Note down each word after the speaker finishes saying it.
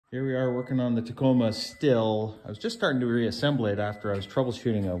Here we are working on the Tacoma still. I was just starting to reassemble it after I was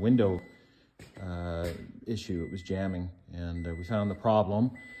troubleshooting a window issue. It was jamming, and we found the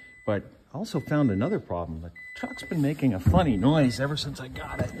problem. But I also found another problem. The truck's been making a funny noise ever since I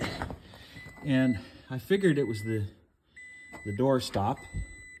got it. And I figured it was the door stop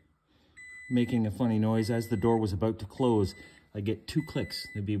making a funny noise as the door was about to close. I get 2 clicks.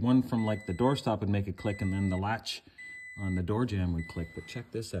 There'd be one from like the door stop would make a click, and then the latch on the door jamb would click. But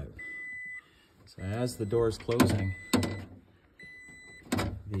check this out. So as the door is closing,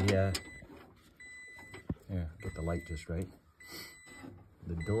 here, get the light just right.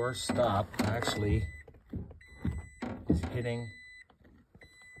 The door stop actually is hitting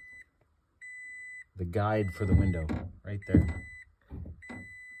the guide for the window right there.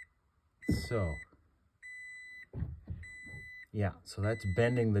 So, yeah, so that's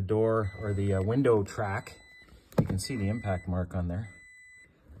bending the door or the window track. You can see the impact mark on there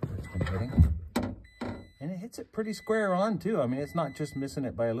where it's been hitting. And it hits it pretty square on too. I mean, it's not just missing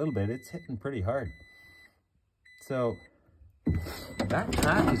it by a little bit, it's hitting pretty hard. So that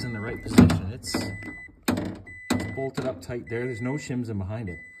track is in the right position. It's bolted up tight there. There's no shims in behind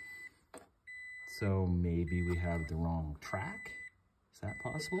it. So maybe we have the wrong track. Is that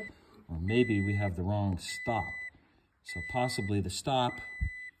possible? Or maybe we have the wrong stop. So possibly the stop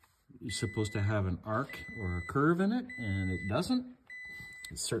is supposed to have an arc or a curve in it, and it doesn't.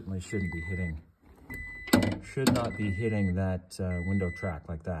 It certainly shouldn't be hitting, should not be hitting that window track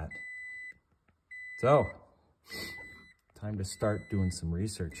like that. So, time to start doing some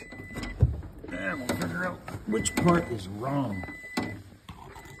research. And we'll figure out which part is wrong.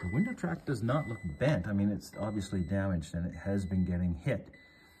 The window track does not look bent. I mean, it's obviously damaged and it has been getting hit,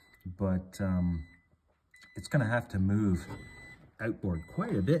 but it's gonna have to move outboard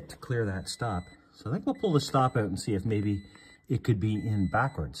quite a bit to clear that stop. So I think we'll pull the stop out and see if maybe it could be in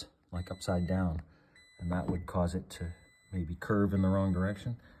backwards, like upside down, and that would cause it to maybe curve in the wrong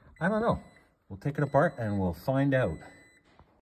direction. I don't know. We'll take it apart and we'll find out.